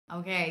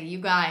Okay, you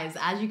guys,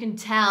 as you can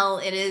tell,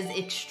 it is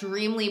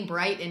extremely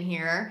bright in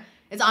here.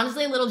 It's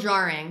honestly a little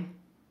jarring.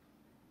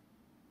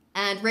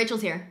 And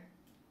Rachel's here.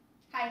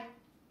 Hi.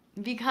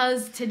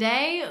 Because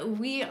today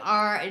we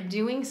are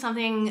doing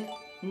something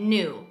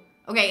new.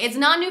 Okay, it's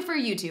not new for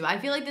YouTube. I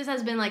feel like this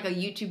has been like a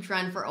YouTube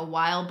trend for a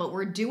while, but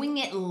we're doing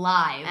it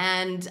live.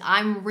 And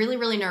I'm really,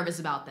 really nervous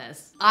about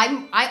this.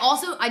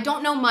 I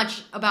don't know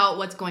much about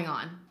what's going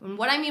on. And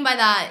what I mean by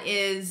that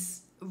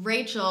is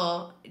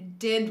Rachel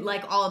did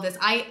like all of this.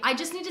 I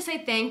just need to say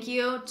thank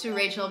you to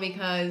Rachel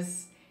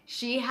because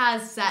she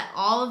has set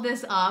all of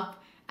this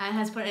up and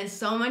has put in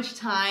so much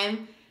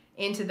time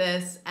into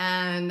this,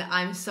 and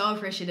I'm so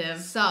appreciative.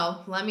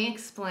 So let me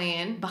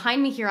explain.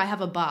 Behind me here I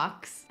have a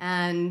box,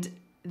 and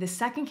the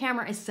second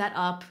camera is set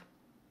up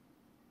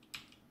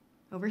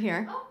over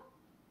here.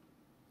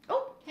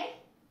 Oh, hey.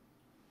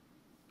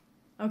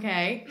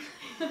 Okay.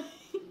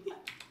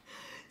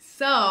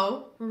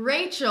 So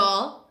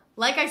Rachel,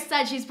 like I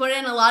said, she's put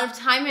in a lot of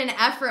time and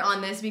effort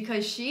on this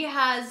because she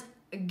has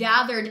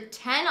gathered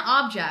 10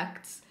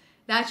 objects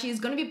that she's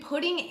gonna be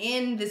putting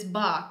in this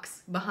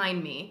box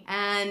behind me.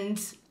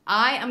 And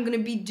I am gonna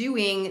be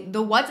doing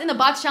the What's in the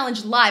Box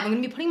challenge live. I'm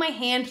gonna be putting my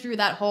hand through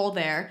that hole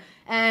there,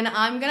 and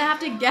I'm gonna have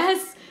to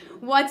guess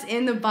what's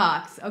in the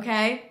box,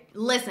 okay?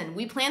 Listen,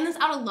 we planned this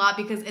out a lot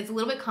because it's a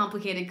little bit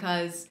complicated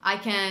because I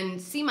can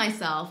see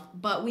myself,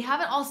 but we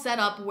have it all set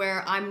up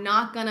where I'm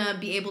not gonna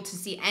be able to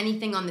see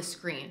anything on the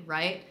screen,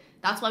 right?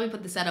 That's why we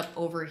put the setup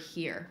over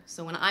here.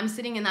 So when I'm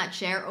sitting in that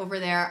chair over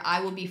there,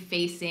 I will be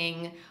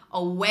facing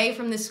away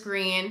from the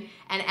screen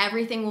and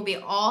everything will be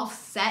all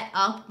set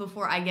up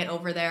before I get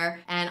over there,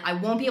 and I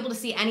won't be able to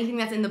see anything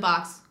that's in the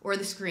box or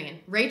the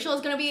screen. Rachel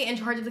is gonna be in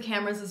charge of the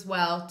cameras as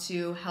well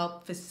to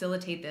help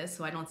facilitate this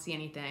so I don't see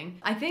anything.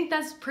 I think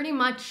that's pretty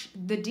much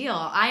the deal.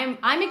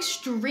 I'm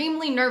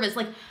extremely nervous.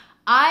 Like,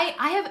 I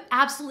have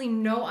absolutely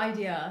no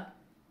idea,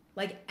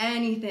 like,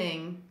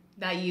 anything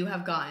that you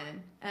have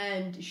gotten.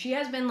 And she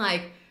has been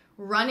like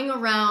running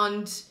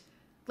around,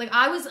 like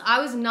I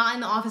was not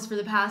in the office for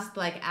the past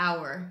like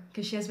hour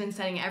because she has been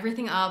setting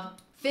everything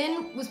up.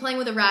 Finn was playing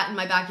with a rat in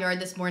my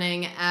backyard this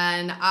morning,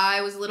 and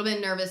I was a little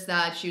bit nervous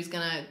that she was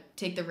gonna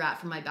take the rat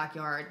from my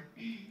backyard.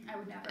 I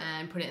would never.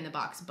 And put it in the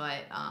box,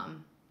 but I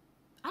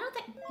don't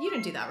think, you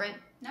didn't do that, right?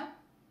 No.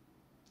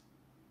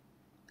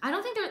 I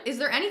don't think is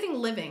there anything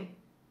living?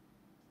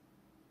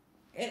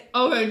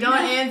 Okay, don't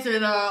answer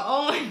though.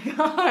 Oh my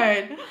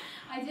god.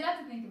 I did have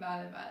to think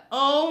about it, but...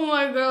 Oh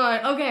my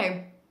god.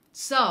 Okay,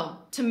 so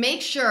to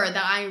make sure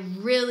that I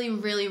really,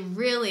 really,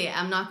 really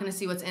am not going to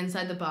see what's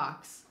inside the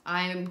box,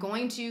 I'm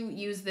going to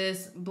use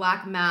this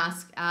black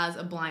mask as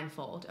a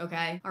blindfold,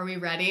 okay? Are we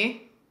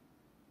ready?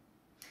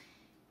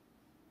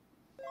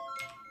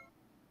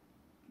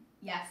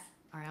 Yes.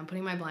 All right, I'm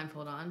putting my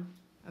blindfold on,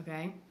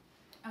 okay?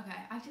 Okay,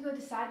 I have to go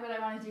decide what I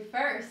want to do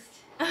first.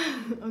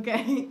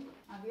 Okay.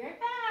 I'll be right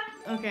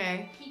back.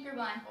 Okay. Keep your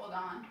blindfold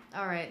on.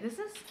 All right, this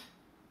is...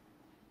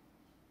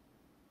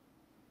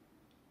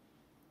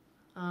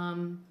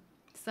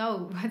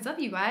 So what's up,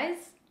 you guys?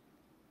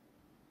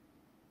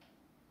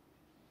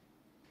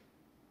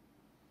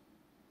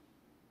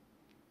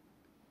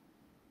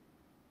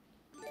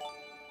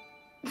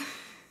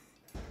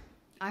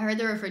 I heard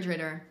the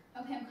refrigerator.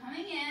 Okay, I'm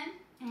coming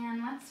in,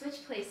 and let's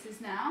switch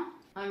places now.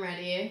 I'm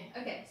ready.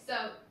 Okay,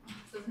 so this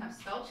doesn't have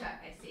spell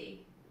check, I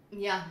see.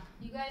 Yeah.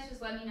 You guys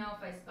just let me know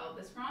if I spelled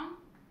this wrong.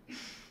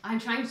 I'm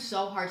trying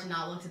so hard to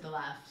not look to the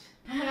left.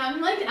 Oh my god,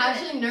 I'm like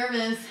actually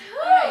nervous.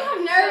 Alright,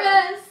 I'm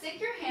nervous. So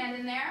stick your hand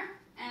in there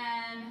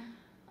and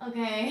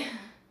Okay.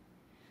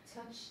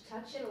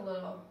 touch it a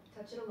little.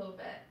 Touch it a little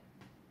bit.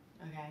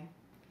 Okay.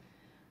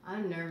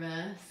 I'm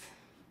nervous.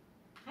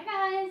 Hi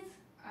guys.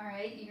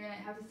 Alright, you're gonna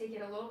have to stick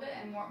it a little bit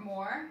and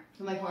more.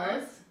 To my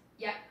clothes?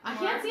 Yep. I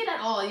can't see it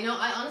at all. You know,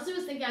 I honestly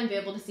was thinking I'd be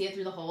able to see it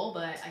through the hole,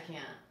 but I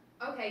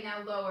can't. Okay,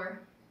 now lower.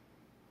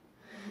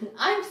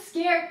 I'm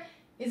scared.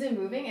 Is it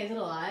moving? Is it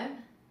alive?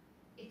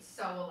 It's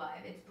so alive.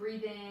 It's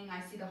breathing.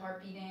 I see the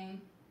heart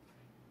beating.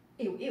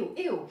 Ew, ew,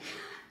 ew.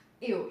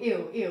 Ew,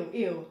 ew, ew,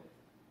 ew.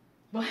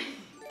 What?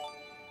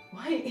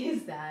 What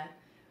is that?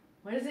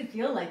 Why does it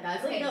feel like that?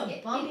 It's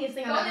like the bumpiest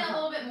thing I've ever Go in a felt.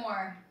 little bit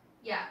more.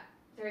 Yeah,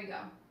 there you go.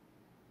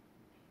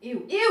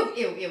 Ew, ew,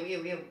 ew, ew,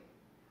 ew, ew.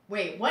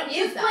 Wait, what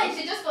is that?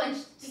 It just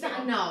flinched.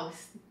 Stop, no.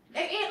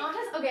 Okay,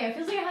 it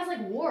feels like it has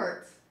like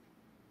warts.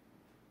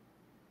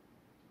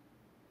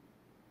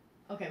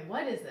 Okay,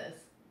 what is this?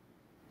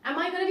 Am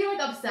I gonna be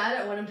like upset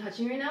at what I'm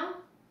touching right now?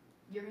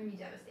 You're gonna be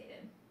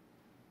devastated.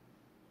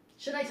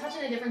 Should I touch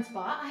in a different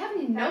spot? I have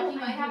no idea. You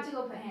might have to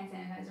go put hand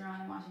sanitizer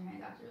on and wash your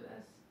hands after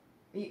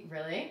this.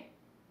 Really?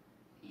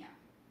 Yeah.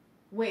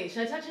 Wait,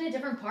 should I touch in a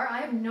different part?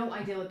 I have no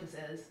idea what this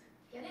is.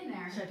 Get in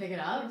there. Should I pick it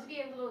You up? have to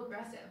be a little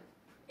aggressive.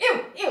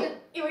 Ew, ew, ew,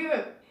 ew,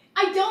 ew.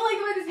 I don't like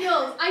the way this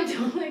feels. I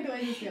don't like the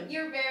way this feels.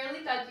 You're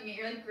barely touching it.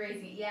 You're like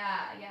grazing it.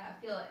 Yeah,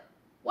 feel it.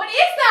 What is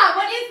that?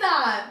 What is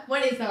that?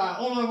 What is that?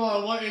 Oh my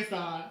god, what is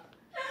that?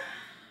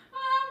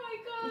 Oh my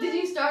god. Did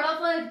you start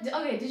off like,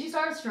 okay, did you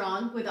start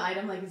strong with the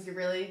item? Like, is it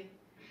really?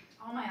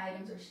 All my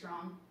items are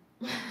strong.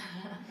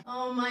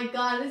 Oh my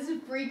god, this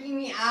is freaking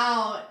me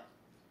out.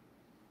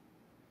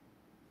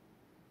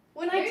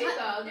 When there you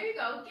go. There you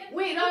go.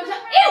 Wait, no,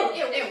 ew,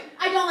 ew, ew.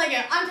 I don't like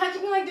it. I'm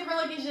touching like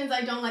different locations.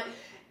 I don't like.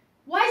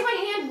 Why is my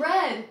hand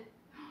red?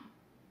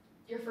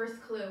 Your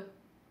first clue.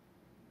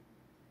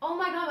 Oh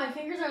my god, my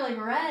fingers are like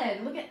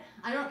red. Look at.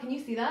 I don't. Can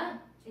you see that?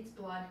 It's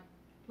blood.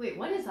 Wait,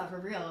 what is that for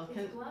real?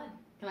 It's blood.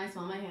 Can I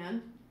smell my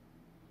hand?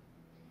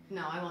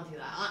 No, I won't do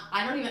that.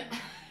 I don't even.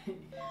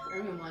 I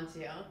don't even want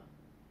to.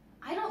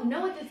 I don't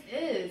know what this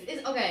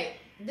is. Okay,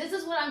 this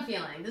is what I'm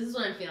feeling. This is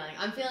what I'm feeling.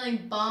 I'm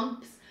feeling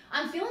bumps.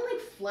 I'm feeling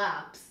like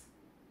flaps.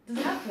 Does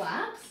it have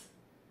flaps?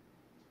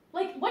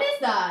 Like, what is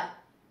that?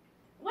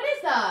 What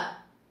is that?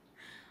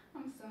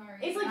 I'm sorry.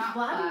 It's like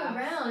flapping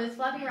around. It's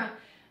flapping around.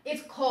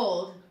 It's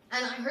cold.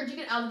 And I heard you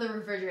get out of the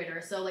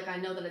refrigerator, so like I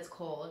know that it's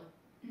cold.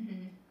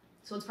 Mm-hmm.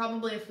 So it's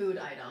probably a food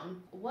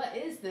item. What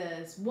is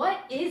this? What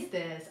is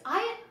this?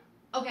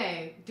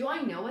 Okay, do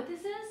I know what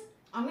this is?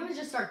 I'm gonna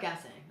just start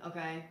guessing,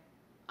 okay?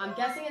 I'm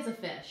guessing it's a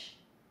fish.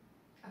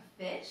 A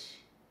fish?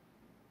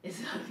 Is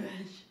it a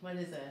fish? What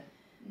is it?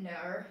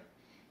 No.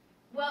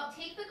 Well,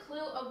 take the clue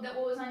of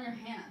what was on your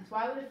hands.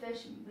 Why would a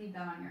fish leave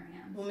that on your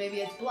hands? Well, maybe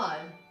it's blood.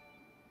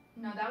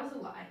 No, that was a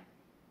lie.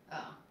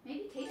 Oh.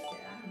 Maybe taste it.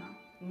 I don't know.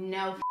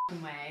 No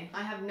f***ing way.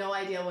 I have no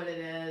idea what it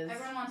is.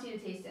 Everyone wants you to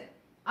taste it.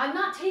 I'm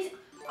not tasting.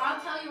 I'll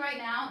tell you right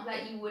now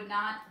that you would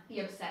not be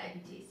upset if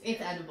you tasted it.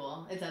 It's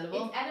edible. It's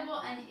edible? It's edible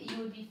and you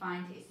would be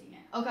fine tasting it.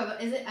 Okay,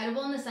 but is it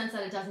edible in the sense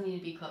that it doesn't need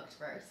to be cooked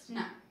first?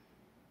 No.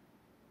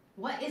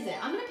 What is it?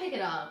 I'm gonna pick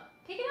it up.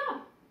 Pick it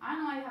up. I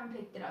don't know why you haven't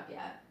picked it up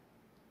yet.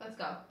 Let's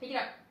go. Pick it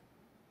up.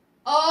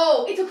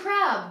 Oh, it's a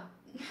crab.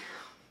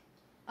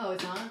 Oh,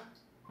 it's not?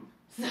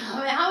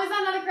 Stop it. How is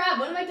that not a crab?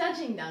 What am I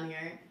touching down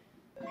here?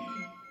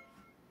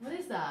 What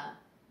is that?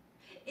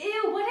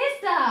 Ew, what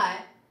is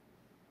that?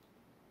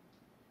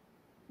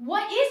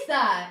 What is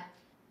that?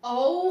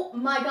 Oh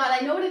my god,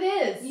 I know what it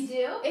is. You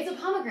do? It's a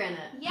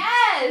pomegranate.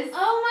 Yes!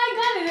 Oh my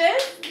god, it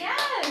is?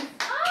 Yes!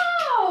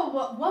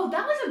 Oh! Whoa,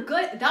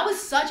 that was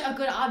such a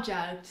good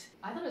object.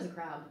 I thought it was a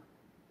crab.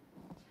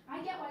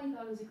 I get why you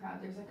thought it was a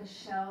crab. There's like a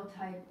shell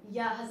type.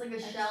 Yeah, it has like a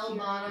texture. shell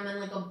bottom and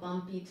like a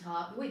bumpy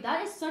top. Wait,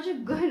 that is such a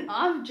good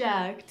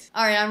object.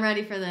 Alright, I'm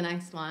ready for the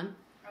next one.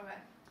 Okay.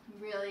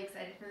 I'm really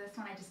excited for this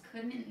one. I just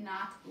couldn't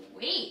not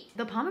wait.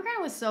 The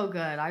pomegranate was so good.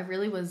 I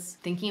really was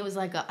thinking it was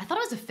like I thought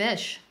it was a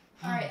fish.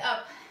 Alright,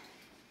 up.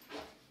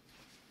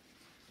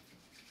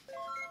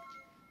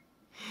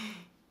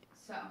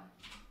 So,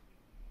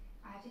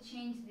 I have to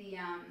change the,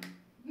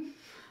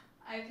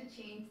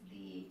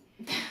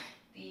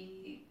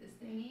 this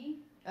thingy.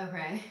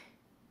 Okay.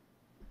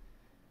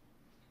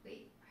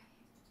 Wait.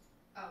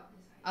 Oh,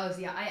 this side. Oh, so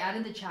yeah, I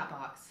added the chat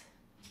box.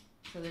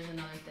 So there's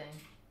another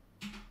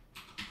thing.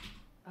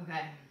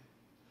 Okay.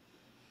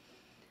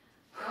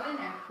 Go in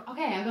there.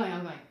 Okay, I'm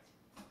going.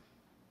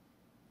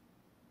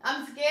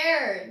 I'm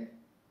scared.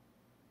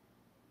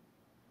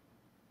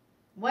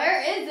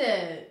 Where is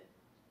it?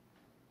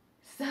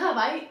 Stop,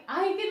 I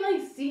can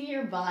like see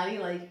your body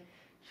like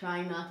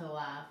trying not to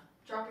laugh.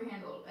 Drop your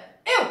hand a little bit.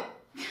 Ew!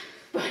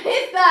 What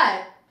is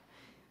that?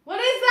 What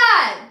is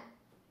that?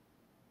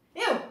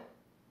 Ew!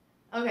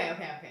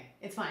 Okay.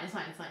 It's fine.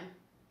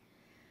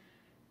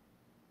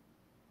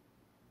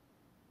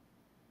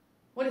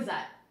 What is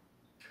that?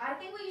 I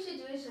think what you should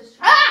do is just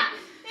try. Ah!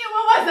 Ew,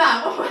 what was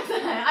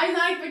that? I was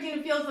not expecting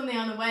to feel something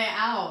on the way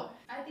out.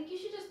 I think you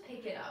should just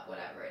pick it up,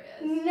 whatever it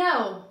is.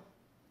 No.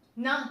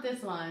 Not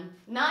this one.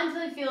 Not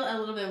until I feel a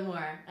little bit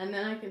more, and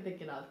then I can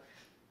pick it up.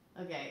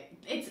 Okay.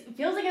 It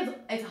feels like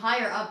it's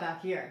higher up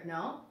back here,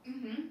 no?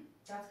 Mm-hmm.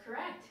 That's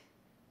correct.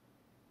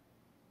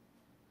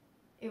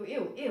 Ew.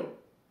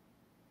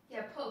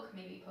 Yeah,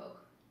 maybe poke.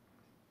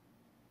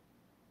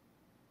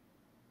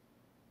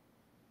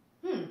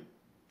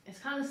 It's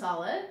kind of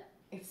solid.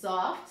 It's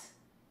soft.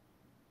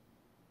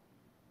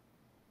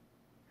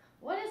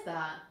 What is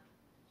that?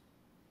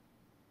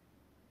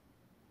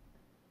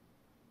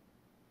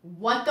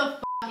 What the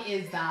f***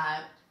 is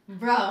that?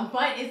 Bro,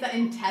 what is that?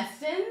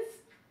 Intestines?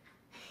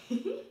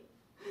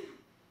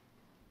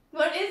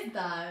 What is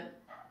that?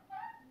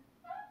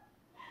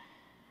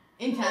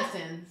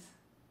 Intestines.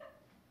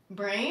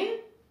 Brain?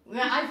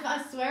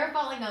 I swear it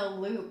felt like a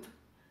loop.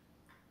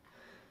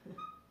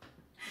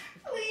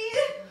 Please.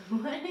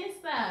 What is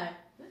that?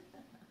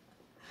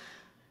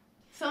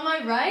 So am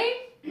I right?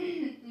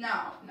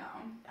 No.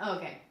 Oh,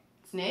 okay.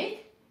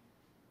 Snake?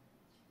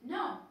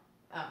 No.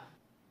 Oh.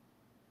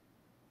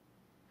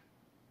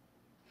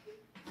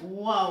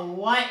 Whoa,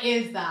 what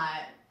is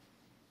that?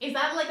 Is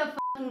that like a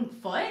fucking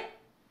foot?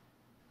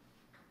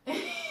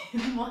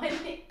 What?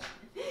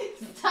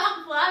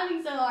 Stop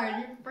laughing so hard.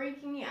 You're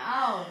freaking me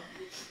out.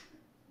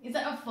 Is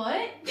that a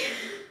foot?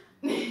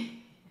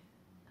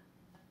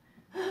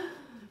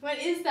 What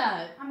is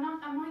that? I'm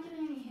not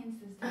giving any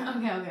hints this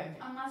time. Okay.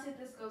 Unless if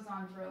this goes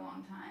on for a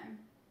long time.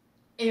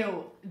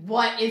 Ew.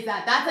 What is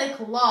that? That's a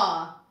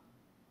claw.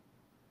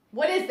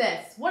 What is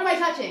this? What am I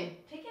touching?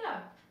 Pick it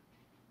up.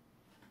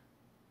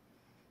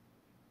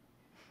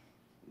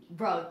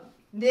 Bro,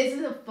 this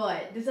is a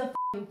foot. This is a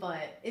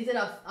foot? Is it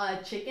a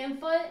chicken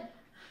foot?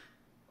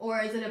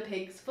 Or is it a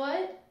pig's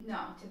foot? No,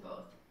 to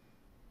both.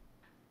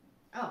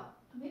 Oh.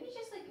 Maybe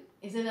just like.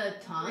 Is it a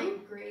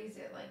tongue? Graze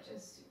it, like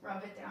just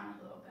rub it down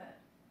a little bit.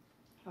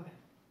 Okay.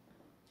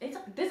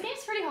 This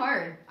game's pretty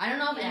hard. I don't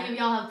know if any of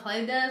y'all have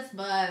played this,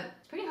 but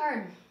it's pretty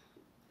hard.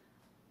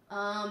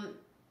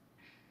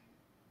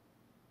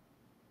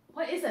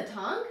 What is a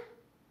tongue?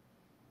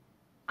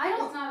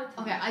 It's not a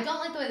tongue. Okay, I don't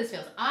like the way this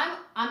feels.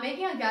 I'm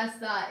making a guess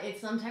that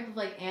it's some type of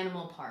like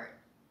animal part.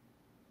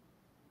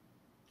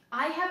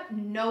 I have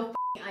no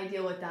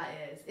idea what that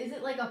is. Is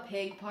it like a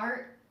pig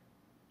part?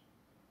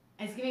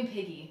 It's giving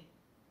piggy.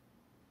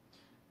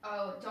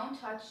 Oh, don't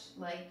touch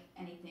like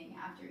anything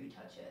after you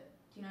touch it.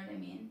 Do you know what I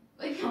mean?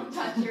 Like don't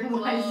touch your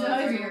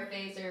clothes or your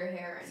face or your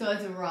hair. So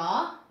it's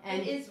raw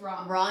and it is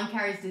raw. Raw and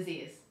carries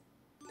disease.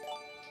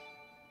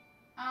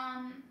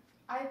 I'm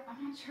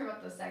not sure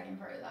about the second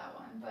part of that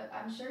one, but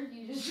I'm sure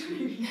you just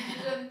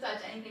shouldn't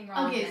touch anything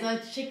raw. Okay, so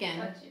it's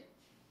chicken.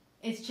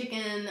 It's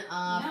chicken. No,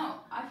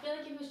 I feel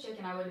like if it was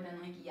chicken, I would have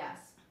been like,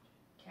 yes,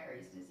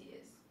 carries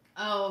disease.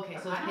 Oh, okay,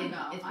 so it's piggy.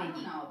 It's I piggy.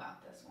 don't know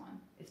about this one.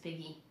 It's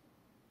piggy.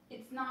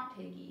 It's not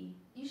piggy.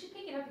 You should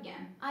pick it up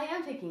again. I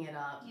am picking it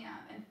up. Yeah,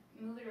 and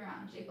move it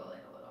around, jiggle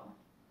it a little.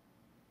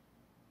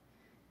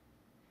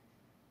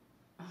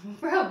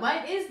 Bro,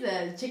 what is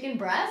this? Chicken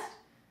breast?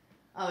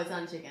 Oh, it's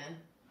not chicken.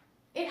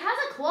 It has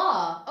a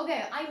claw.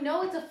 Okay, I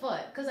know it's a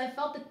foot because I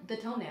felt the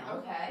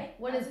toenail. Okay.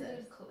 What is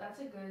this? That's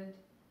a good.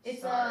 It's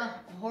start.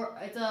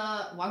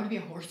 Why would it be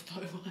a horse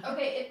foot?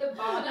 Okay, if the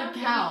bottom, A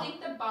cow. you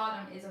think the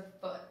bottom is a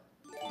foot,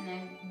 and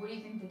then what do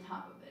you think the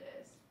top of it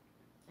is?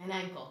 An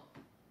ankle.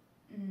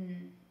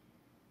 Mm.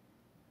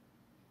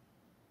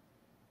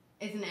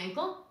 It's an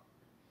ankle?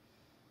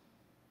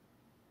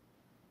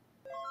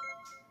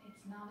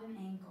 It's not an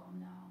ankle,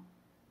 no.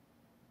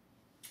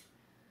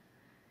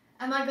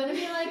 Am I gonna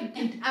be like,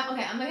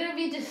 okay, am I gonna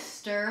be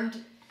disturbed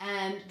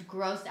and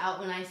grossed out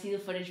when I see the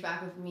footage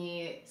back of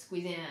me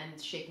squeezing it and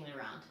shaking it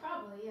around?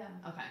 Probably, yeah.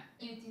 Okay.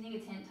 Do you think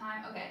it's hint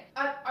time? Okay.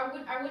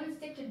 I wouldn't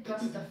stick to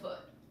just a foot.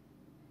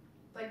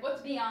 Like,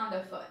 what's beyond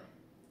a foot?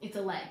 It's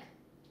a leg.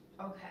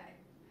 Okay.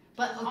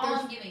 But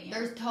I'm giving you.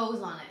 there's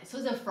toes on it. So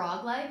it's a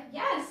frog leg?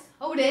 Yes.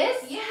 Oh, it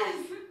is?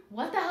 Yes.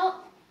 What the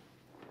hell?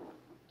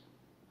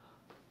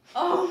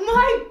 Oh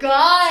my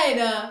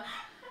god!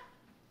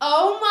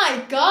 Oh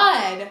my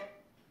god!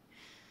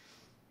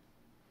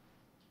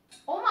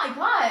 Oh my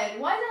god!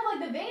 Why does it have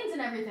like the veins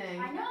and everything?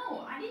 I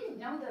know. I didn't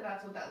know that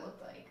that's what that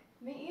looked like.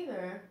 Me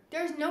either.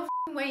 There's no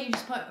way you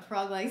just put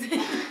frog legs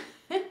in.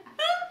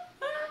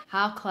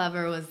 How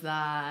clever was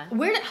that?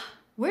 Where'd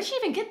she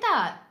even get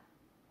that?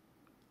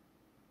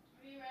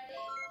 Are you ready?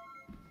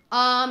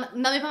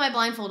 Let me put my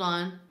blindfold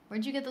on.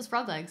 Where'd you get those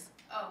frog legs?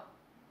 Oh.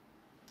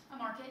 A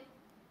market.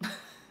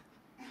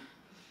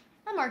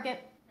 A market.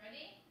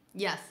 Ready?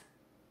 Yes.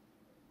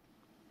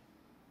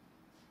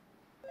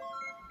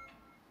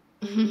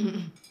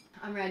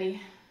 I'm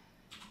ready.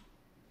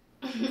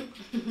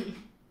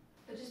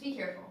 But just be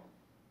careful.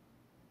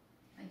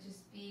 Like,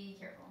 just be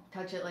careful.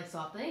 Touch it like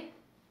softly.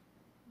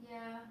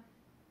 Yeah.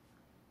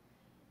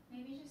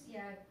 Maybe just,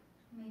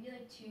 maybe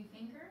like 2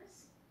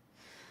 fingers.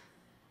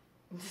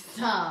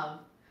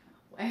 Stop.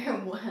 Where?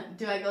 What?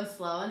 Do I go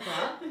slow and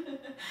soft?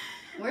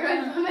 Where do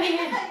I put my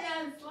hand?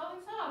 Yeah, slow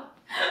and soft.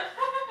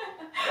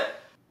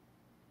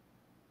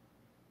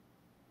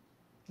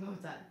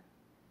 What's that?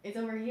 It's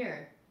over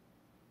here.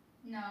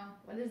 No.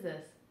 What is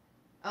this?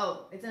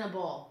 Oh, it's in a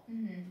bowl.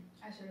 Mm-hmm.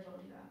 I should have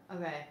told you that.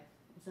 Okay.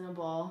 It's in a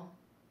bowl.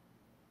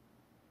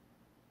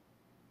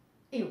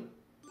 Ew.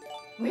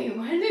 Wait,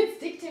 why did it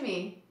stick to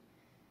me?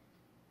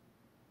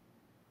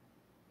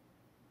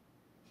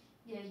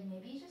 Yeah,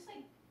 maybe just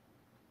like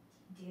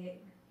dig,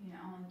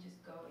 and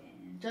just go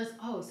in.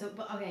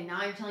 But okay,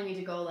 now you're telling me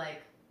to go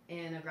like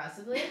in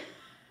aggressively?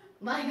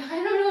 Like, I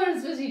don't know what I'm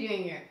supposed to be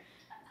doing here.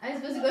 I'm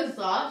supposed to go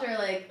soft or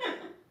like...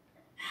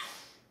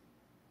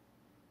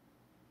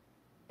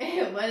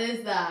 Ew, what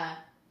is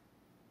that?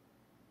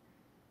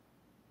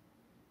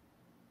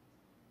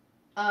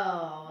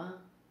 Oh.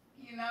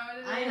 You know what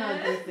it is? I know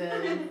what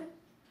this is.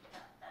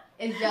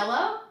 It's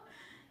Jello?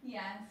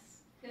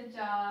 Yes. Good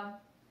job.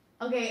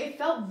 Okay, it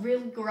felt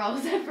really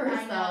gross at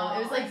first though.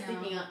 It was like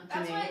sticking up to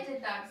That's me. why I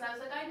did that, because I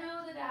was like, I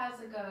know that it has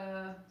like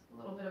a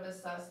little bit of a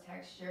sus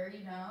texture,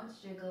 it's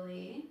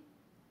jiggly.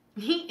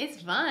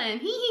 It's fun.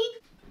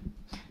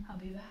 I'll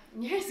be back.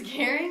 You're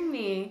scaring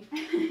me.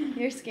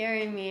 You're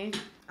scaring me.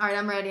 Alright,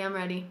 I'm ready.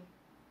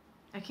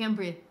 I can't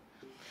breathe.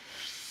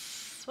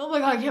 Oh my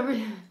god, I can't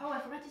breathe. Oh, I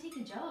forgot to take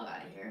the Jello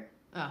out of here.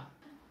 Oh.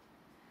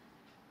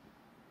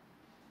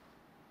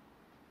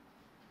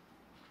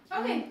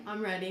 Okay.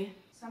 I'm ready.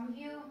 Some of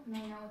you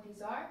may know what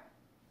these are.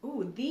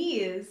 Ooh,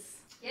 these.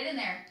 Get in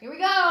there. Here we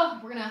go.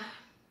 We're gonna...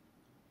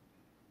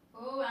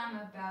 Oh, I'm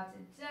about to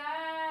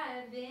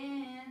dive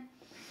in.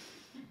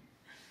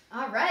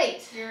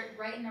 Alright. You're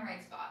right in the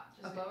right spot.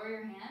 Just Okay. lower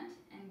your hand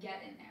and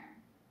get in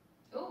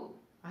there. Ooh.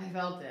 I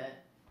felt it.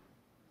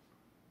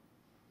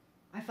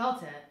 I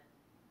felt it.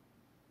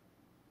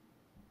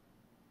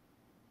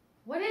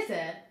 What is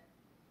it?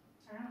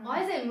 I don't know.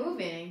 Why is it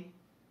moving?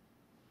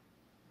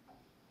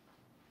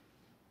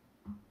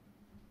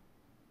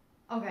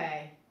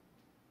 Okay.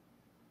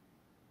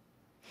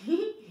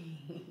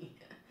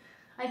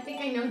 I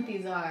think I know what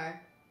these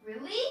are.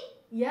 Really?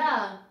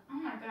 Yeah. Oh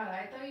my god,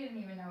 I thought you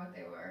didn't even know what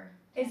they were.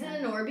 Is it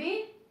an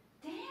Orby?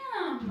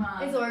 Damn!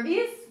 It's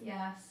Orbeez?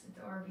 Yes, it's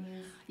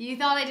Orbeez. You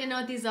thought I didn't know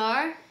what these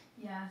are?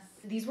 Yes.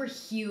 These were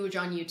huge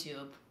on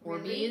YouTube.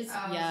 Really? Orbeez?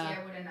 Oh, Yeah.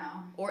 see, I wouldn't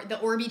know. Or the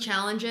Orby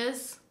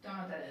challenges. Don't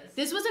know what that is.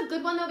 This was a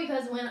good one though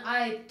because when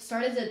I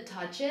started to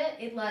touch it,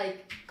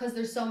 because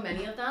there's so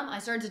many of them, I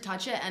started to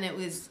touch it and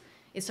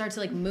it started to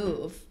like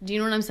move. Do you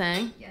know what I'm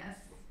saying? Yes.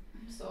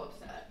 I'm so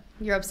upset.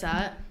 You're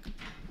upset?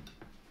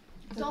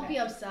 It's Don't okay. be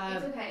upset.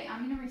 It's okay.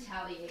 I'm gonna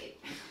retaliate.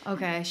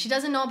 Okay. She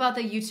doesn't know about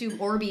the YouTube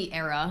Orby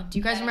era. Do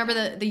you guys remember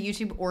the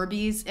YouTube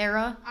Orbeez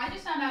era? I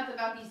just found out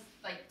about these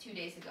like 2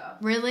 days ago.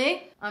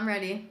 Really? I'm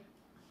ready.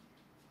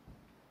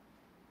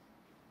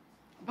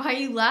 Why are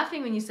you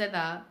laughing when you said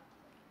that?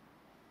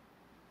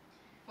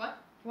 What?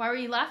 Why were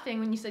you laughing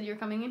when you said you were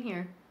coming in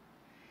here?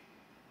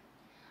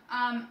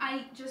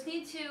 I just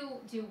need to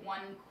do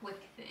one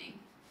quick thing.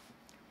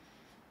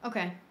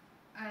 Okay.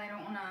 I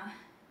don't wanna.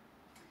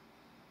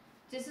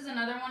 This is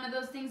another one of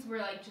those things where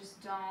like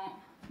just don't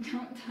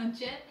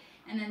touch it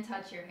and then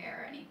touch your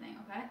hair or anything,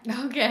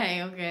 okay?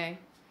 Okay, okay.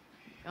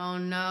 Oh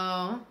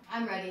no.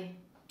 I'm ready.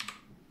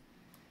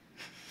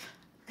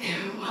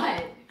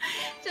 What?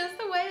 Just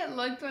the way it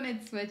looked when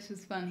it switched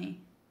was funny.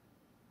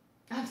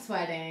 I'm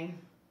sweating.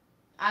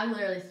 I'm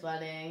literally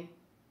sweating.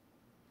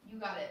 You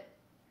got it.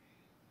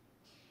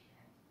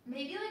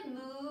 Maybe like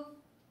move.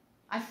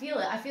 I feel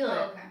it. I feel it.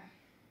 Okay.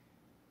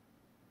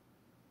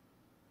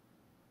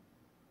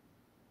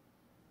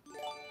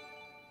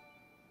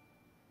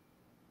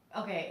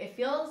 Okay, it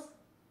feels.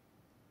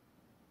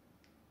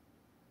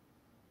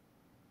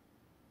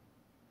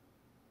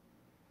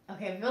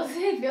 Okay,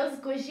 it feels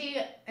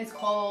squishy. It's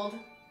cold.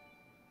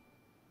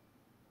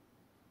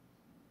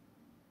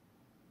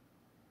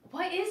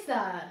 What is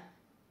that?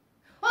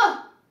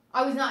 Oh!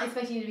 I was not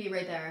expecting you to be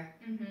right there.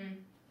 Mm-hmm.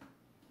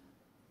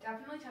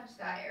 Definitely touch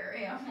that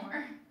area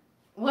more.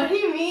 What do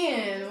you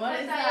mean? Just What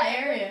touch is that that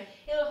area?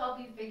 It'll help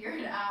you figure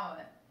it out.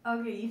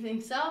 Okay, you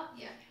think so?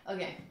 Yeah.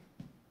 Okay.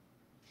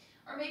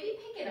 Or maybe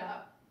pick it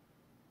up.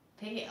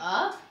 Pick it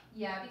up?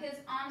 Yeah, because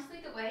honestly,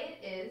 the way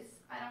it is,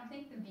 I don't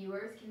think the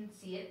viewers can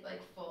see it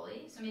like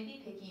fully. So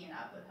maybe picking it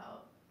up would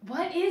help.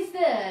 What is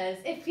this?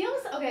 It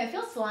feels, okay, it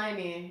feels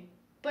slimy.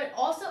 But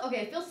also,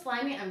 okay, it feels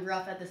slimy and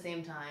rough at the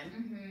same time.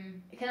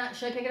 Mm-hmm.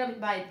 Should I pick it up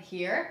by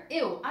here?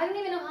 Ew, I don't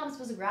even know how I'm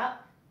supposed to grab.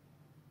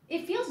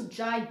 It feels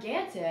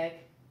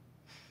gigantic.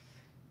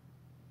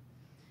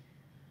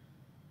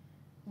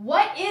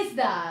 What is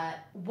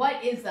that?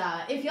 What is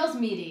that? It feels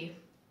meaty.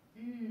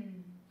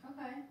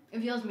 Okay.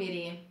 It feels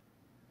meaty.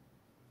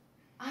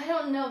 I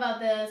don't know about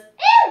this.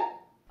 Ew!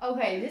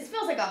 Okay, this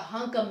feels like a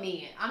hunk of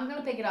meat. I'm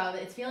gonna pick it up.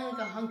 It's feeling like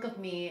a hunk of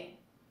meat.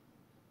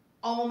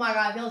 Oh my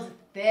god, it feels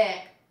thick.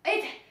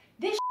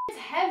 This is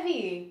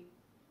heavy.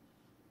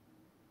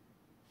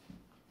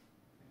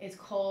 It's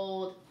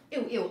cold.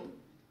 Ew, ew.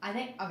 I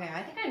think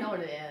I know what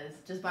it is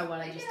just by what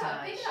I just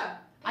touched. Pick it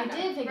up. I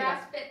did pick it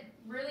up. Grasp it.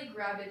 Really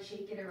grab it.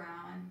 Shake it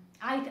around.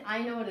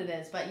 I know what it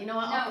is, but you know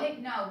what?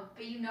 No,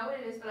 but you know what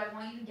it is, but I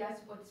want you to guess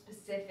what's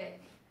specific.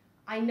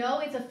 I know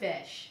it's a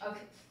fish. Okay.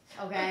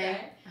 Okay.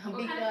 What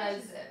Because kind of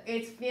fish is it?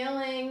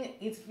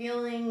 it's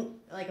feeling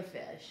like a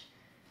fish.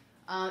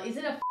 Is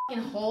it a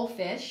fucking whole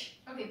fish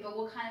Okay, but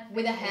what kind of fish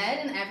with a is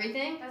head it? and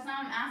everything? That's not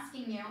what I'm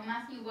asking you. I'm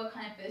asking you what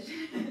kind of fish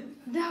it is.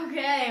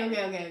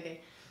 Okay.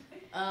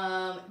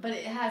 But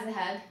it has a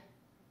head.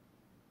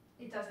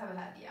 It does have a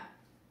head, yeah.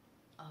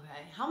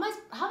 Okay. How the f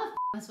am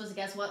I supposed to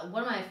guess? What am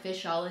I, a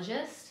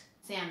fishologist?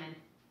 Salmon.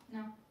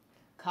 No.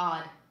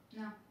 Cod.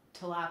 No.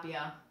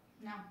 Tilapia.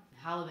 No.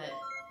 Halibut.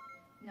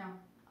 No.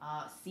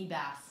 Sea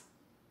bass.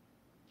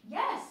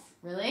 Yes.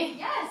 Really?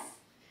 Yes.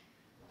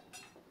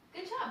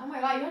 Good Oh job. my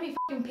god, you want me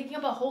fucking picking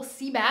up a whole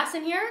sea bass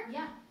in here?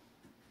 Yeah.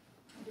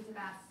 It is a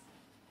bass.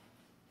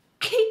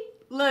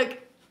 Look.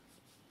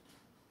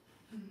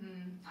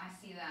 I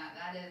see that.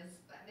 That is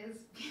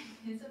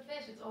it's a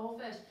fish. It's a whole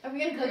fish. Are we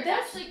gonna cook There's this?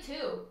 actually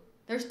two.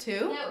 There's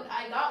two? Yeah,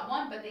 I got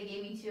one, but they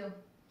gave me two.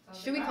 So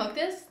Should we cook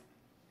this?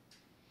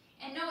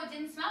 And no, it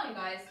didn't smell, you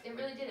guys. It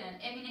really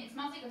didn't. I mean, it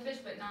smells like a fish,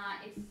 but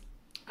not. It's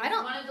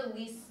one of the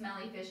least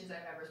smelly fishes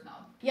I've ever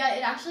smelled. Yeah,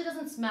 it actually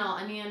doesn't smell.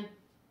 I mean,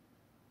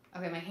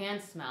 okay, my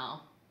hands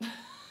smell.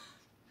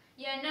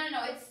 Yeah,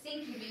 no, it's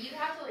stinky, but you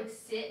have to like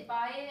sit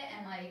by it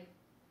and like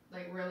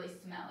really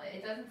smell it.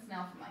 It doesn't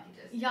smell from like a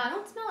distance. Yeah, I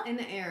don't smell it in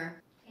the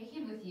air. Take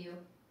him with you.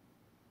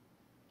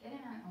 Get him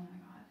out. Oh my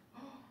god.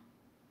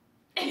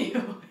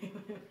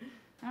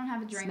 I don't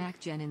have a drink. Smack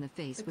Jen in the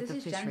face But with the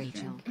this is fish, Jen's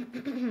Rachel.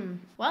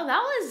 Well, that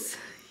was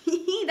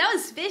that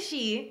was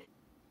fishy.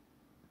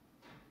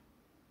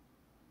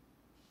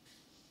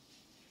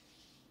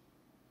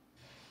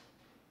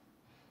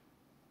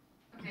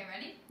 Okay,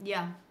 ready?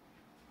 Yeah.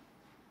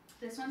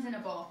 This one's in a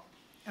bowl.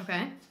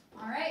 Okay.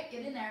 All right,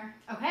 get in there.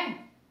 Okay.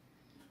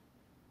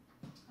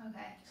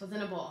 Okay. So it's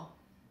in a bowl.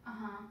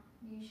 Uh-huh.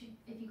 You should,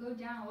 if you go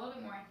down a little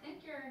bit more, I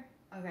think you're.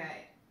 Okay.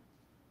 I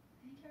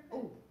think you're good.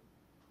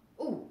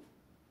 Ooh. Ooh.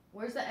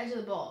 Where's the edge of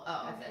the ball?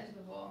 Oh, That's okay. the edge of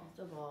the ball.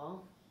 That's the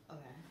ball.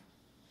 Okay.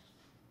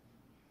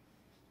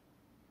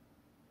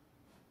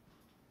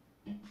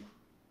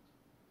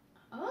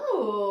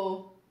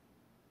 Oh.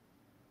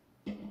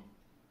 It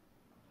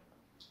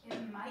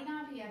might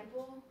not be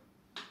edible.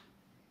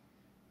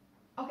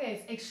 Okay,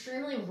 it's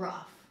extremely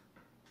rough.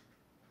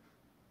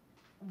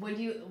 Would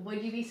you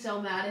be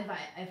so mad if I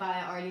think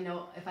I already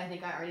know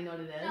what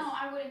it is? No,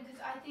 I wouldn't,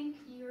 because I think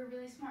you're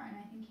really smart, and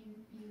I think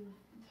you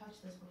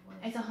touched this before.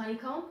 It's a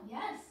honeycomb?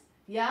 Yes.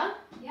 Yeah?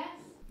 Yes.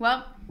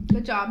 Well,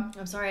 good job.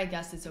 I'm sorry I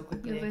guessed it so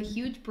quickly. You have a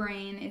huge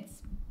brain.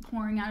 It's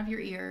pouring out of your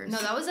ears. No,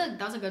 that was a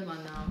good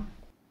one though.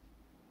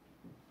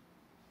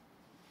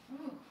 Oh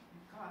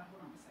my god,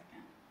 hold on a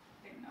second.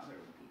 I didn't know there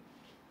would be.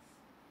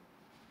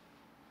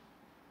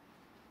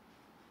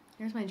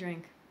 Here's my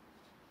drink.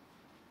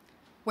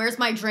 Where's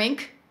my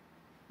drink?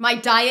 My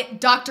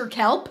diet Dr.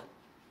 Kelp?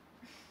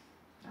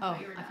 Oh,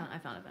 I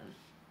found it then.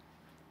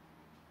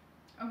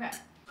 Okay.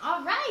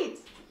 All right.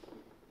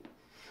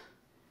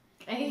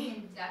 You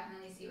can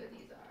definitely see what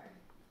these are.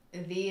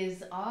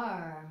 These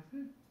are.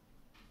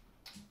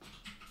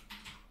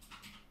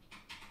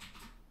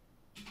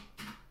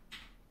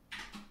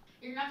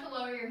 You're gonna have to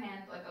lower your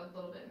hand like a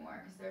little bit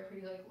more because they're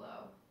pretty like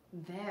low.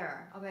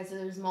 There. Okay, so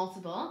there's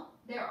multiple.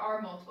 There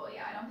are multiple.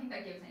 Yeah, I don't think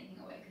that gives anything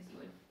away because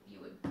you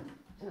would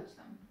touch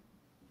them.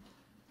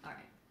 All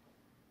right.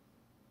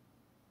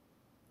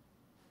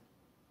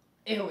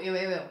 Ew, ew,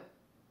 ew, ew.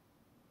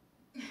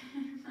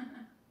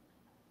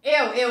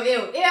 Ew, ew,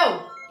 ew, ew.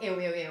 Ew,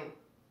 ew, ew.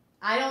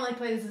 I don't like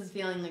the way this is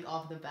feeling like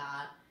off the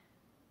bat.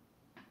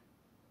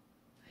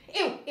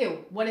 Ew,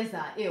 ew. What is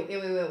that? Ew,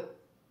 ew, ew, ew.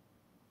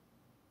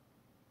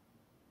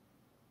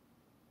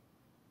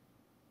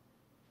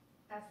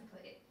 That's the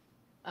plate.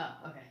 Oh,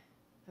 okay.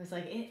 I was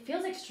like, it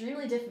feels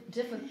extremely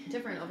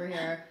different over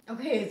here.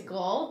 Okay, it's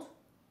gold.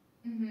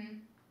 Mm-hmm.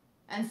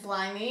 And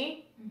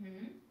slimy.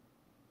 Mm-hmm.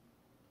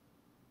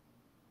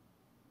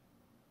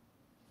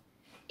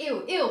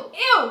 Ew, ew,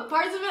 ew!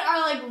 Parts of it are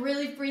like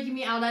really freaking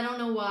me out. I don't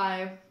know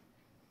why.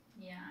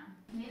 Yeah.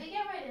 Maybe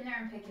get right in there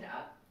and pick it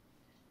up.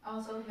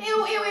 Also,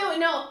 Ew, ew, ew,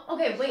 no.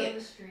 Okay, wait.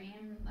 The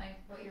stream, like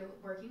what you're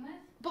working with.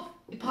 But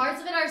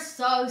parts of it are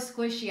so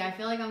squishy. I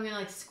feel like I'm gonna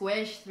like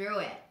squish through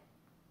it.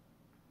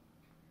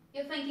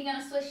 You think you're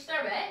gonna swish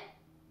through it?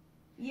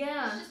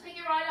 Yeah. Let's just pick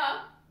it right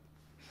up.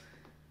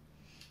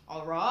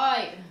 All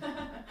right.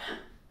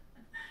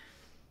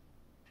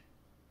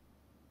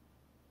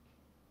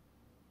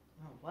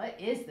 Oh, what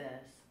is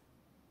this?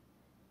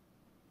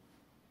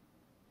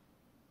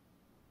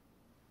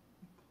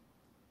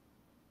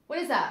 What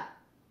is that?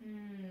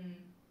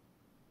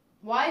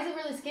 Why is it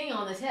really skinny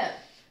on the tip?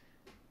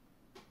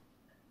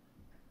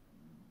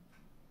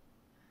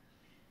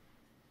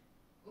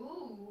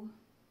 Ooh.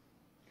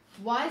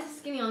 Why is it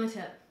skinny on the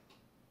tip?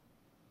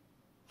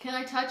 Can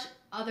I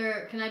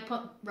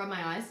rub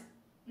my eyes?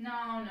 No,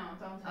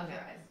 don't touch Okay.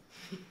 your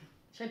eyes.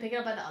 Should I pick it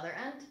up at the other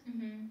end?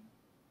 Mm-hmm.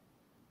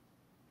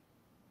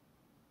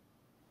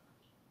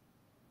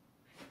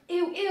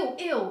 Ew, ew,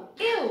 ew,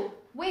 ew.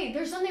 Wait,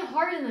 there's something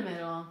hard in the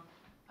middle.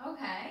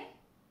 Okay.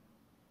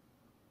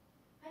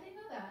 I didn't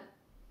know that.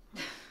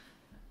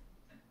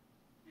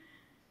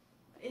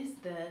 What is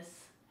this?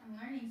 I'm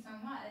learning so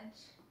much.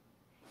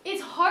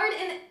 It's hard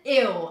and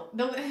ew.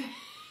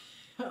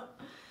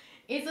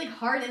 It's like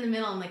hard in the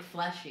middle and like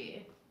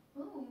fleshy.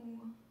 Ooh.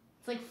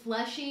 It's like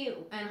fleshy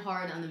and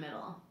hard on the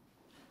middle.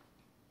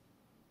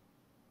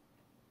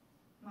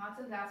 Lots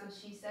of that's what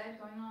she said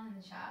going on in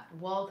the chat.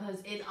 Well,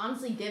 because it's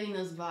honestly giving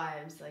those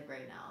vibes like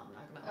right now. I'm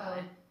not gonna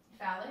lie.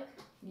 Phallic?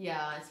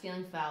 Yeah, it's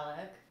feeling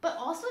phallic. But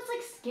also it's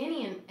like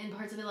skinny in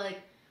parts of it.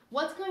 Like,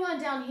 what's going on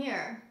down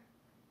here?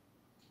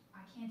 I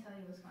can't tell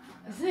you what's going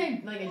on. Isn't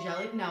it like a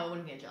jelly? No, it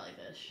wouldn't be a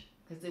jellyfish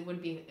because it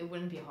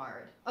wouldn't be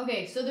hard.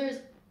 Okay, so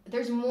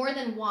there's more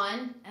than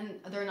one and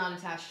they're not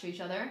attached to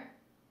each other.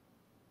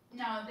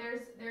 No,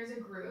 there's a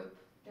group.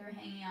 They're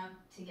hanging out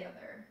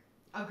together.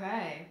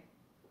 Okay.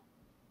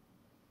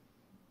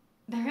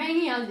 They're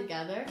hanging out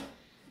together.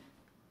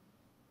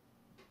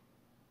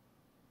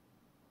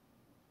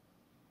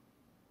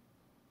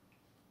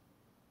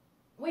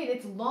 Wait,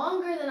 it's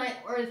longer than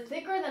or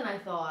thicker than I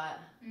thought.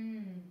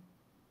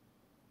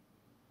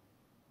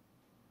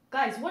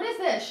 Guys, what is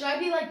this? Should I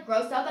be like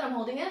grossed out that I'm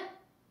holding it?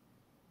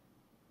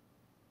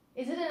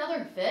 Is it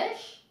another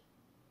fish?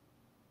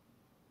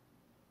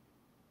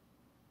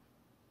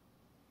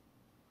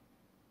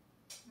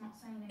 I'm not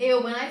saying anything.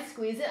 Ew, when I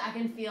squeeze it, I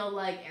can feel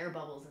like air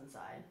bubbles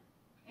inside.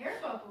 Air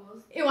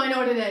bubbles? Ew, I know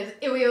what it is.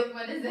 Ew, ew.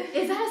 What is it?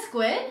 Is that a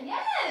squid?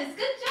 Yes,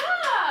 good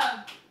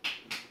job!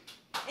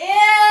 Ew!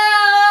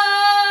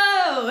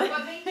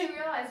 What made you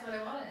realize what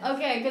it was?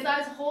 Okay, because I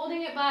was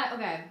holding it by,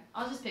 okay,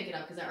 I'll just pick it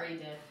up because I already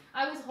did.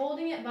 I was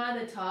holding it by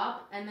the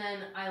top and then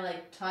I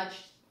like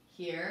touched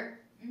here,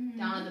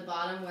 down at the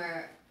bottom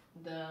where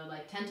the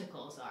like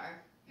tentacles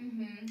are.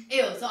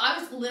 Ew, so I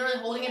was literally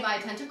holding it by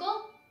a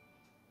tentacle?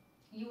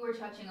 You were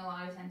touching a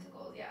lot of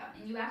tentacles, yeah.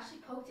 And you actually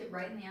poked it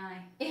right in the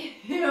eye. Ew.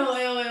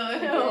 You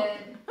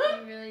did.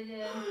 You really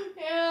did.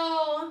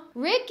 Ew.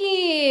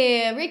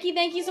 Ricky,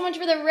 thank you so much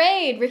for the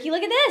raid. Ricky,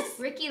 look at this.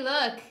 Ricky,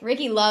 look.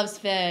 Ricky loves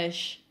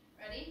fish.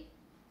 Ready?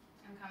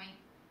 I'm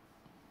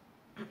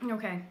coming.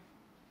 Okay.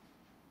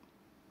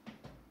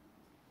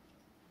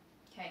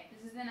 Okay,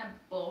 this is in a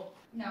bowl.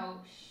 No,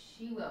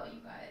 she will,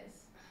 you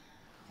guys.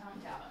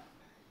 Don't doubt.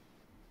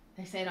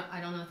 They say I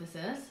don't know what this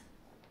is.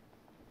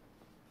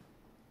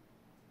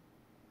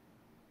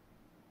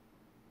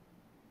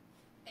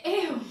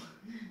 Ew.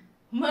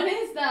 What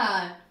is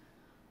that?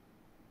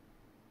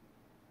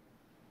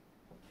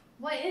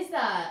 What is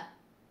that?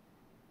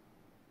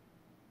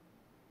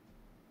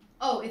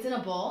 Oh, it's in a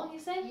bowl, you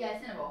say? Yeah,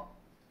 it's in a bowl.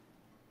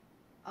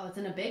 Oh, it's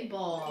in a big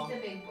bowl. It's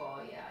a big bowl,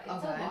 yeah.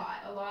 It's Okay.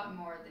 a lot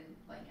more than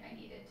like I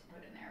needed to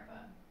put in there,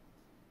 but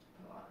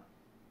put a lot.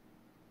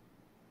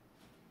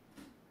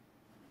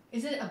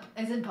 Is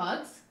it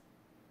bugs?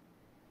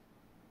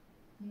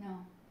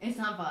 No. It's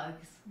not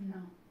bugs. No.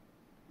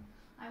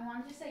 I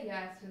wanted to say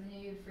yes because I knew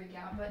you'd freak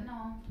out, but no,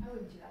 I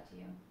wouldn't do that to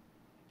you.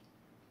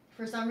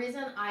 For some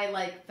reason, I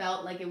like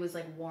felt like it was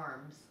like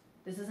worms.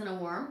 This isn't a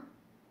worm?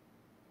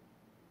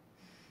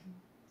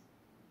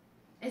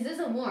 Is this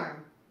a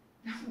worm?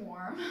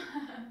 Warm.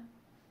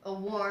 A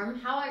worm?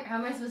 How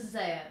am I supposed to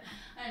say it?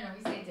 I don't know,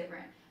 we say it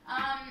different.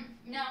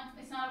 No,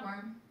 it's not a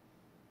worm.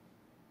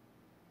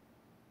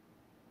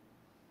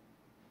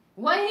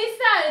 What is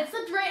that? It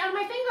slipped right out of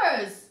my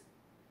fingers.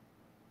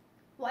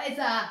 What is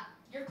that?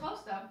 You're close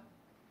though.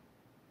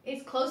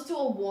 It's close to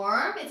a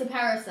worm? It's a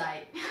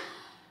parasite.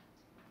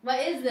 What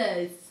is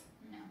this?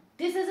 No.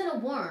 This isn't a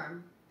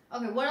worm.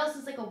 Okay, what else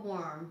is like a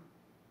worm?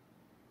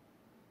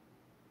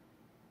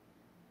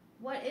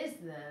 What is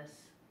this?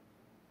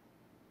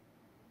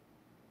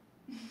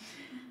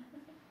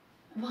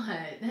 What?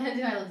 Do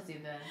I look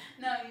stupid?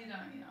 No, you don't.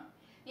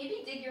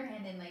 Maybe dig your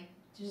hand in, like,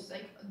 just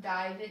like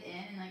dive it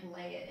in and like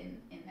lay it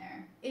in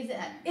there. Is it?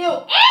 Ew! Ew!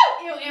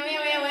 Ew! Ew! Ew!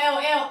 Ew!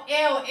 Ew!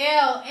 Ew!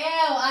 Ew!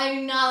 Ew! I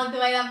do not like the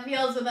way that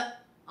feels with the.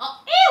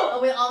 Oh,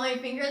 ew! With all my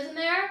fingers in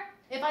there.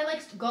 If I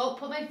like go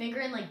put my finger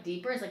in like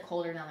deeper, it's like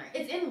colder down there.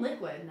 It's in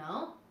liquid,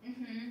 no?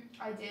 Mhm.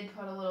 I did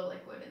put a little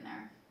liquid in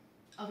there.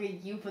 Okay,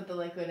 you put the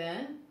liquid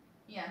in.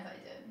 Yes, I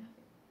did.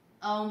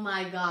 Oh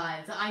my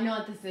god! So I know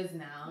what this is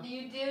now.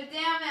 You do? Damn it!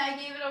 I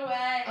gave it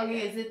away.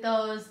 Okay, is it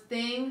those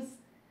things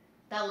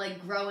that like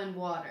grow in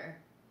water?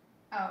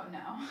 Oh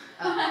no.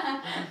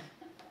 Oh.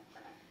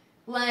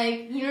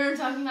 Like, you know what I'm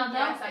talking about?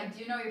 Yes, I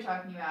do know what you're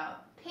talking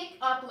about. Pick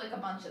up like a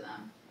bunch of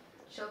them.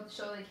 Show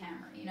the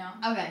camera, you know?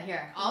 Okay,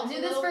 here. I'll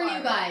do this for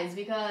you guys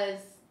because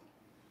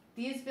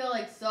these feel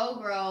like so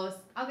gross.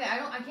 Okay,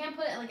 I can't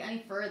put it like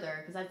any further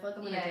because I feel like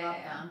I'm gonna drop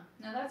them.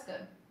 No, that's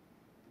good.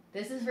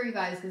 This is for you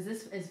guys because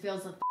this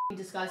feels like f***ing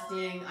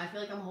disgusting. I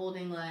feel like I'm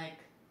holding like.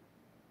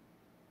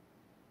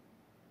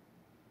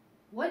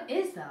 What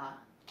is that?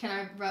 Can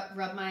I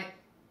rub my?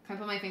 Can I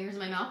put my fingers in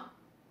my mouth?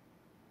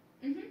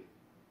 Mhm.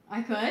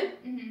 I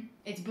could. Mhm.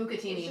 It's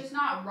bucatini. It's just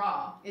not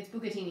raw. It's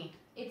bucatini.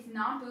 It's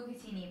not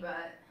bucatini,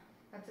 but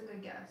that's a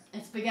good guess.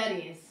 It's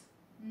spaghettis.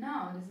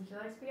 No, does it feel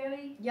like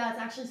spaghetti? Yeah, it's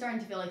actually starting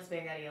to feel like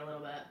spaghetti a little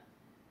bit.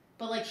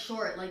 But like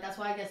short, like that's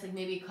why I guess like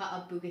maybe cut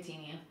up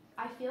bucatini.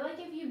 I feel like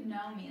if you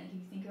know me, like if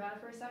you think about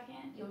it for a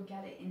second, you'll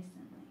get it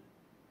instantly.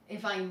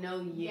 If I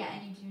know you. Yeah,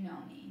 and you do know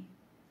me.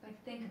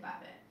 Like think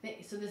about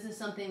it. So this is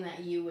something that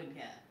you would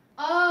get.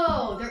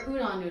 Oh, they're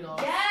udon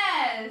noodles.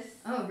 Yes!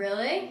 Oh,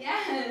 really?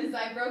 Yes,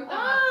 I broke them up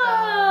though.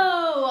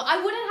 Oh,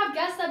 I wouldn't have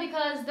guessed that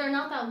because they're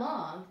not that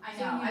long. I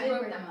So know, you I did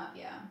broke break- them up,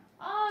 yeah.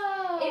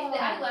 Oh. If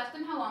I left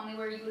them how long they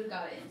were, you would have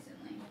got it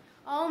instantly.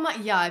 Oh my,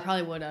 yeah, I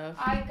probably would have.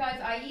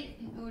 I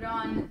eat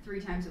udon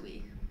 3 times a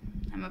week.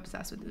 I'm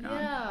obsessed with udon.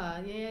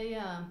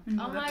 Yeah. Mhm.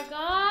 Oh my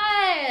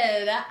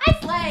god, I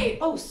slayed.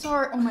 Oh,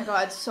 sorry. Oh my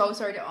god, so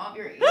sorry to all of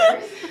your ears.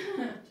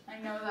 I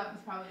know that was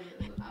probably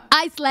really loud.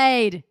 I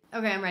slayed.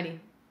 Okay, I'm ready.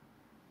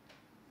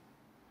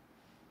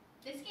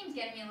 This game's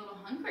getting me a little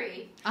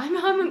hungry. I'm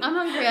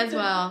hungry as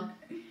well.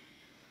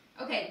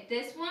 Okay,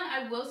 this one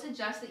I will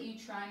suggest that you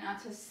try not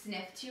to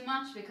sniff too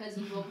much because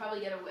you will probably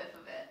get a whiff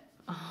of it.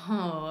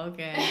 Oh,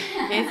 okay.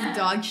 It's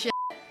dog shit.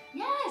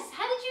 Yes,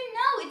 how did you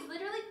know? It's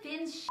literally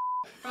Finn's shit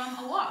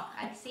from a walk.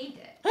 I saved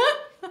it.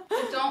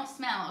 So don't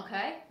smell,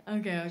 okay?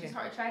 Okay. Just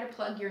try to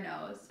plug your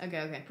nose.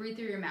 Okay. Breathe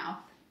through your mouth.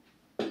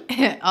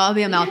 I'll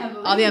be a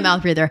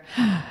mouth breather.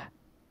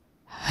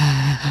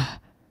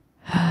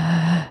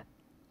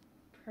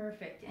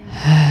 Perfect.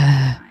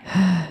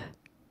 Damn,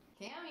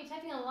 you're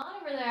typing a lot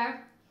over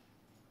there.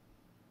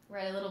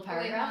 Write a little Wait,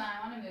 paragraph.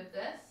 I want to move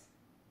this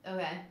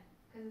Okay.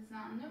 because it's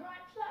not in the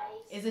right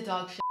place. Is it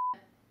dog shit?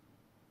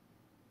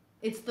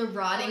 It's the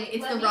rotting. Wait,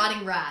 It's let the me-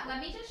 rotting rat.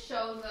 Let me just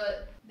show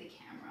the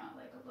camera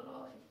like a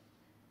little, like,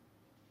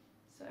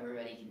 so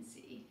everybody can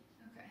see.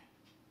 Okay,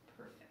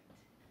 perfect.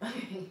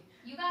 Okay.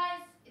 You guys,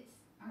 it's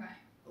okay.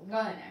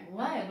 What? in there.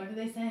 What? What are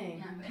they saying?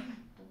 Nothing.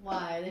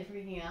 Why? Are they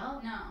freaking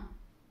out? No.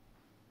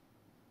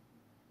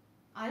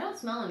 I don't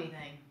smell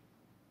anything.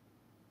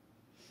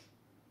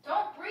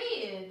 Don't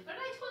breathe. But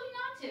I told you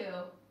not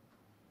to.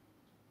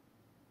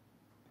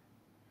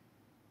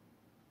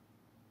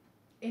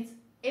 If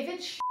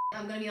it's shit,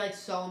 I'm gonna be like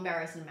so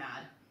embarrassed and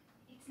mad.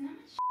 It's not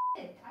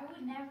shit. I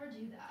would never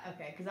do that.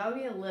 Okay, because that would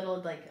be a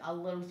little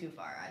too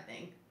far, I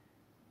think.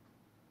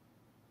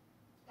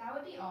 That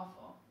would be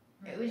awful.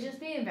 Really. It would just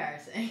be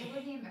embarrassing. It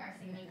would be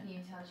embarrassing making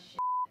you touch shit.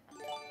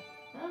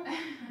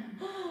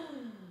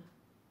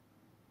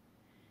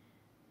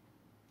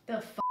 The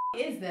f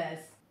is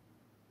this?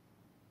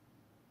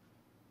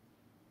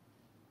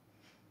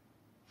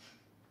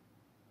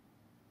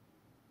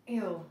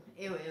 Ew.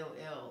 If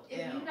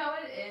you know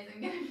what it is,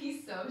 I'm gonna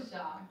be so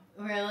shocked.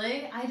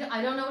 Really?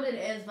 I don't know what it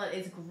is, but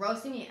it's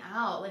grossing me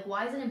out. Like,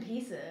 why is it in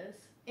pieces?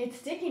 It's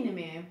sticking to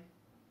me.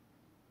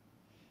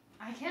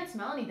 I can't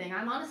smell anything.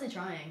 I'm honestly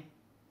trying.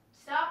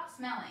 Stop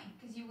smelling,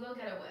 because you will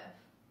get a whiff.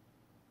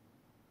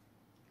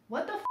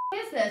 What the f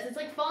is this? It's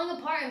like falling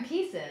apart in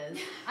pieces.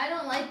 I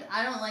don't like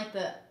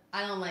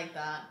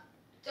that.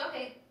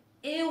 Okay.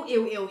 Ew.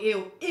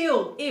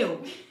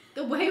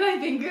 The way my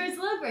fingers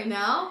look right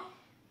now.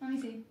 Let me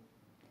see.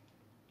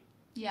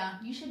 Yeah,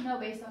 you should know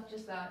based off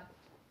just that.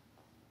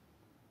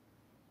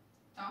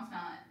 Don't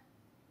smell it.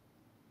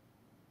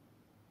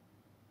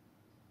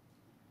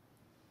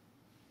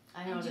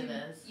 I know what it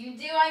is. You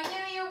do? I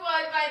knew you would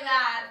by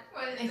that.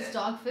 What is it? It's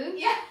dog food?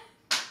 Yeah.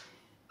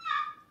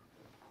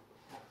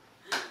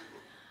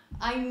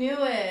 I knew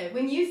it.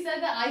 When you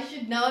said that I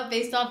should know it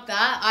based off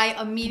that,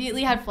 I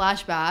immediately had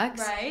flashbacks.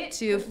 Right?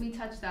 To we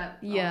touched that.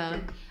 Yeah.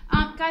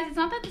 Often. Guys, it's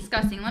not that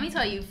disgusting. Let me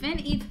tell you, Finn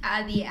eats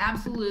the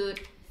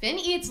absolute. Finn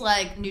eats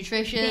like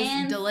nutritious,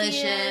 fanciest.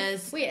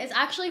 Delicious. Wait, it's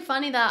actually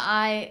funny that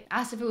I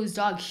asked if it was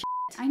dog shit.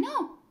 I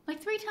know.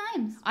 Like 3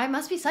 times. I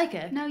must be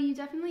psychic. No, you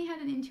definitely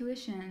had an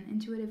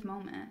intuitive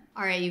moment.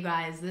 All right, you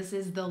guys, this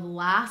is the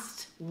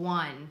last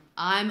one.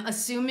 I'm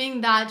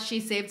assuming that she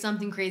saved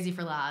something crazy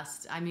for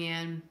last. I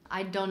mean,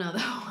 I don't know though.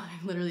 I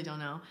literally don't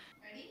know.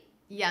 Ready?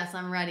 Yes,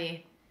 I'm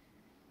ready.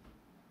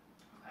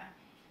 Okay.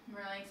 I'm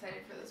really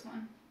excited for this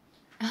one.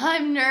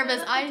 I'm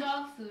nervous. I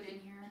dog food in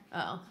here.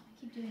 Oh. I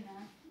keep doing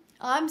that.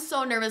 I'm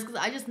so nervous because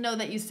I just know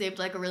that you saved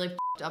like a really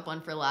f***ed up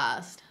one for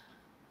last.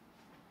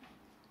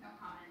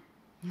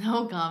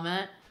 No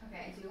comment.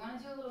 Okay, do you want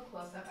to do a little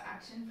close-up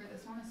action for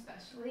this one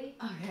especially?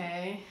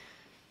 Okay.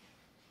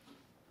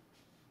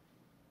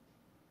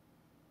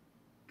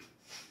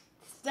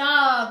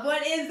 Stop!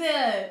 What is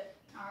it?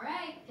 All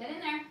right, get in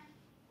there.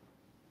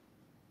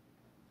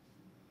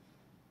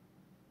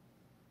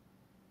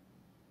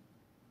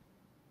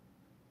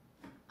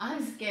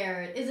 I'm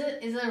scared. Is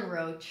it a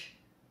roach?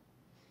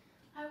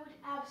 I would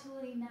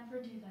absolutely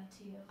never do that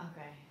to you.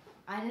 Okay.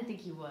 I didn't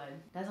think you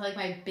would. That's like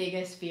my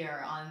biggest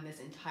fear on this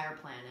entire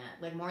planet.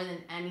 Like more than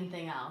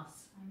anything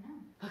else. I know.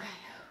 Okay.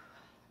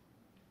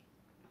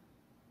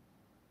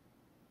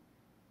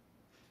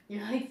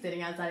 You're like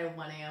sitting outside at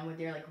 1 a.m. with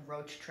your like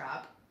roach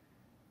trap.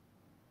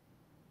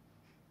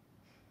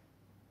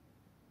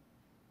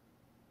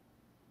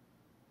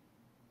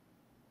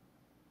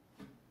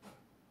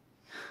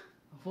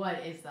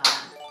 What is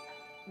that?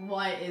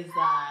 What is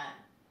that?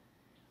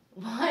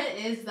 What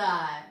is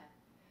that?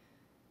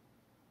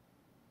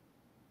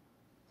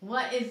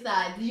 What is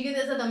that? Did you get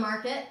this at the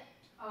market?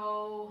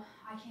 Oh,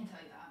 I can't tell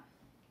you that.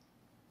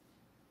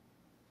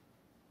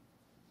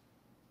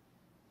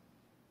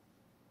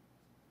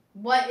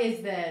 What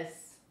is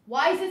this?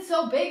 Why is it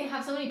so big and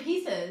have so many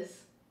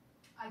pieces?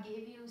 I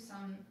gave you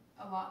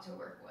a lot to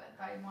work with.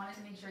 I wanted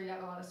to make sure you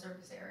had a lot of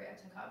surface area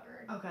to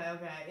cover.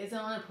 Okay. Is it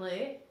on a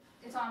plate?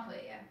 It's on a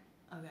plate, yeah.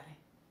 Okay.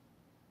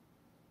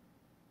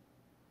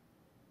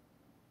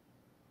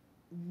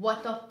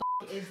 What the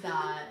f*** is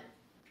that?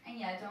 And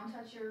yeah, don't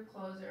touch your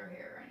clothes or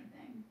hair or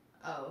anything.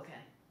 Oh, okay.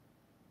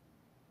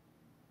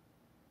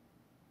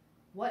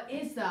 What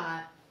is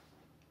that?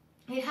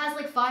 It has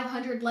like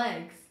 500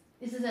 legs.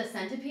 Is this a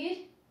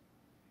centipede?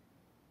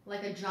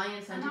 Like a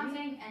giant centipede? I'm not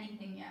saying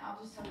anything yet. I'll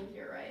just tell you if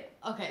you're right.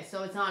 Okay,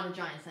 so it's not a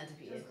giant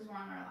centipede. Just because we're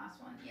on our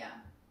last one, yeah.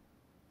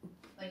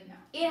 Like, no.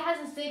 It has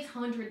a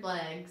 600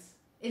 legs.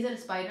 Is it a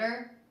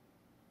spider?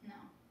 No.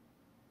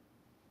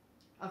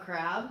 A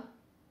crab?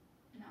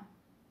 No.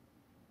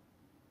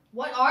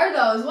 What are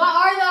those? What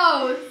are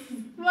those?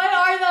 What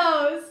are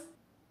those?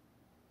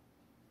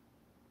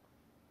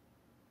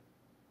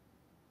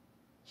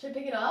 Should I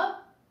pick it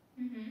up?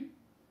 Mm-hmm.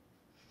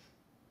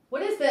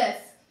 What is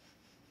this?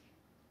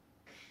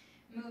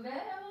 Move it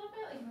a little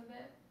bit, like move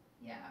it.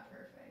 Yeah,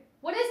 perfect.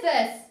 What is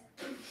this?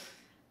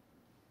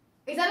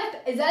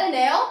 Is that a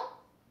nail?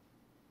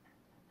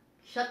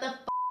 Shut the f***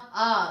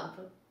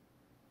 up.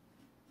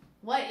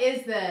 What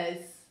is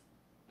this?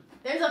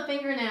 There's a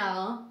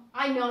fingernail.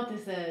 I know what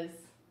this is.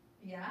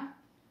 Yeah?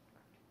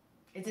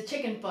 It's a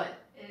chicken foot.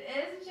 It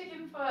is a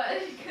chicken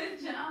foot.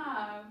 Good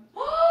job.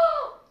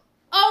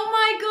 Oh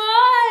my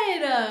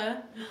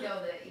god! You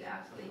killed it. You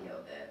absolutely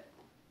killed it.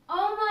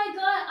 Oh my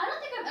god! I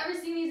don't think I've ever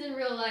seen these in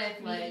real life.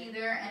 Me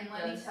either. And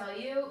let me tell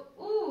you,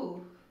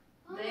 ooh,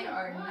 they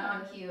are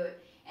not cute.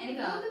 And if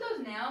you look at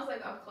those nails,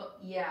 like up close,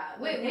 yeah.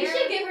 Wait, we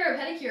should give her a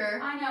pedicure.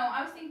 I know.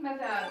 I was thinking about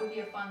that. It would be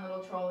a fun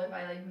little troll if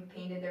I like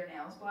painted their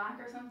nails black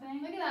or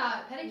something. Look at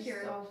that pedicure.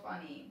 It's so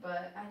funny,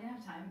 but I didn't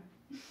have time.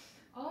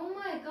 Oh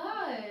my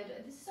god,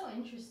 this is so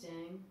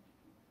interesting.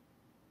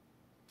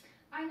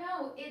 I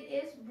know, it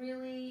is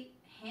really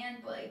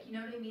hand-like, you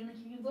know what I mean? Like,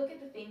 if you look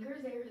at the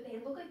fingers, they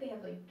look like they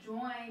have, like,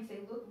 joints. They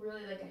look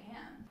really like a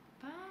hand.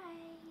 Bye.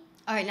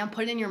 All right, now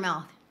put it in your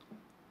mouth.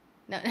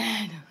 No.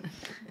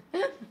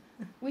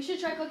 We should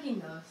try cooking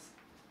those.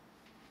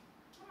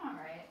 I'm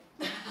alright.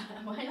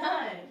 Why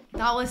not?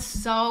 That was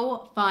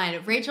so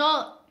fun.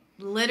 Rachel,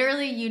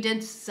 literally, you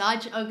did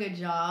such a good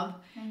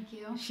job. Thank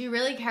you. She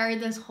really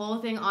carried this whole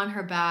thing on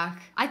her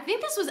back. I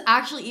think this was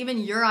actually even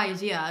your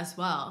idea as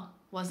well,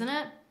 wasn't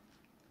it?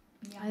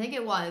 Yeah. I think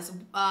it was.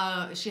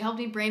 She helped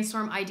me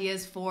brainstorm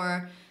ideas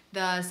for the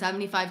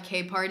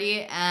 75K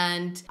party,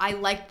 and I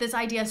liked this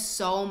idea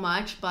so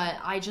much, but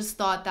I just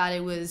thought that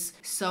it was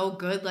so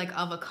good, like,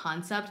 of a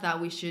concept that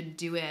we should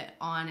do it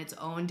on its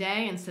own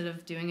day instead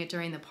of doing it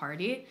during the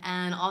party.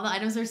 And all the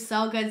items are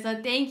so good,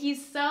 so thank you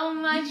so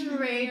much,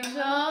 Rachel.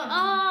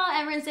 Oh,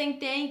 everyone's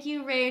saying thank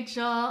you,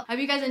 Rachel. I hope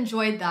you guys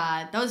enjoyed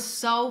that. That was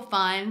so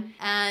fun,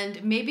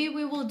 and maybe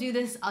we will do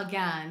this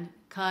again,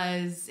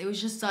 because it was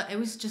just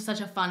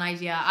such a fun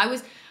idea. I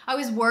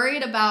was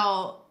worried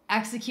about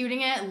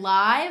executing it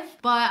live,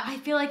 but I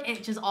feel like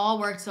it just all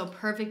worked so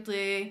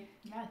perfectly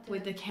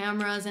with the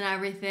cameras and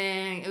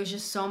everything. It was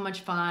just so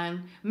much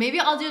fun. Maybe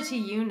I'll do it to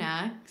you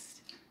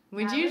next.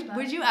 Would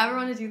you ever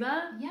want to do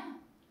that? Yeah.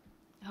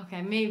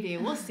 Okay, maybe.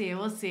 We'll see.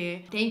 We'll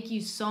see. Thank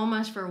you so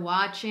much for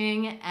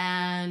watching,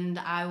 and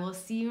I will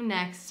see you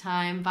next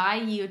time. Bye,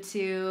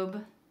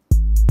 YouTube.